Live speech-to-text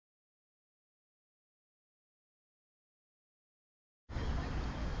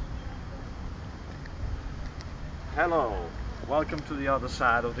Hello, welcome to the other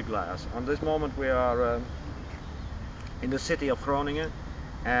side of the glass. On this moment we are in the city of Groningen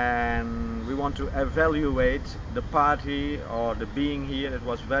and we want to evaluate the party or the being here. It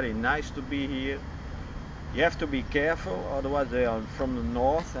was very nice to be here. You have to be careful, otherwise they are from the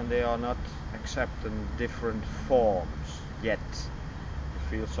north and they are not accepting different forms yet. You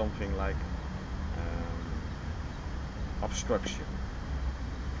feel something like obstruction.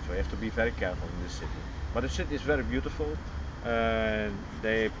 So you have to be very careful in this city. But the city is very beautiful.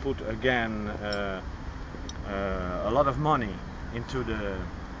 They put again a lot of money into the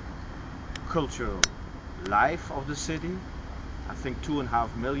cultural life of the city. I think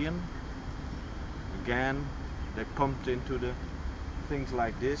 2.5 million. Again, they pumped into the things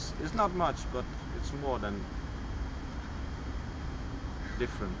like this. It's not much, but it's more than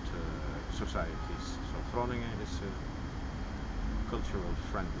different societies. So Groningen is cultural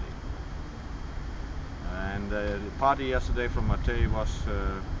friendly. And the party yesterday from Mathé was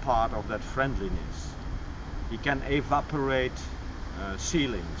part of that friendliness. He can evaporate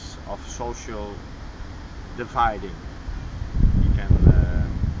ceilings of social dividing. He can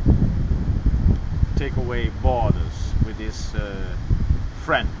take away borders with his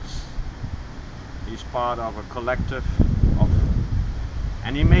friends. He's part of a collective of,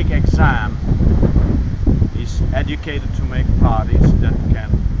 and he make exam. He's educated to make parties that can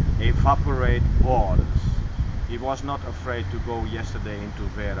evaporate borders. He was not afraid to go yesterday into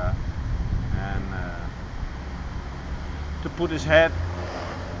Vera and to put his head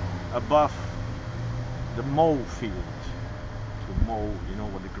above the mow field, to mow, you know,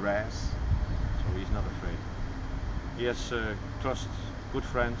 with the grass. So he's not afraid. He has trust, good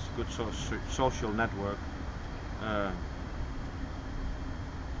friends, good social network.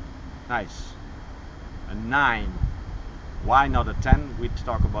 Nice. A 9. Why not a 10? We'll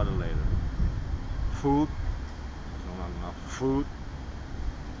talk about it later. Food. Not enough food.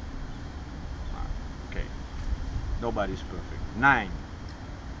 Okay. Nobody's perfect. 9.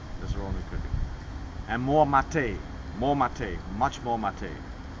 That's only cooking. And more Mathé. More Mathé. Much more Mathé.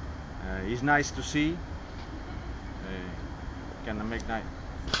 He's nice to see. Can make nice.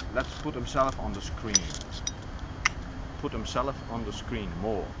 Let's put himself on the screen. Put himself on the screen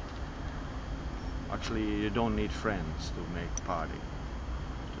more. Actually, you don't need friends to make party.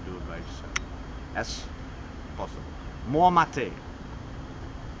 To do it by yourself. As possible. More Mathé.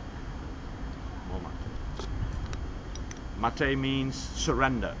 More Mathé. Mathé means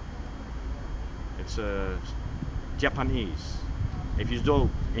surrender. It's Japanese. If you do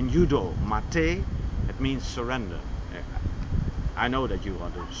in judo, Mathé, it means surrender. I know that you are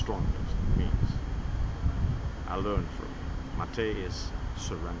the strongest. It means. I learned from it. Mathé is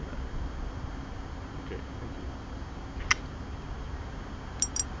surrender. Okay, thank you.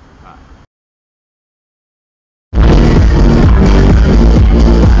 Bye.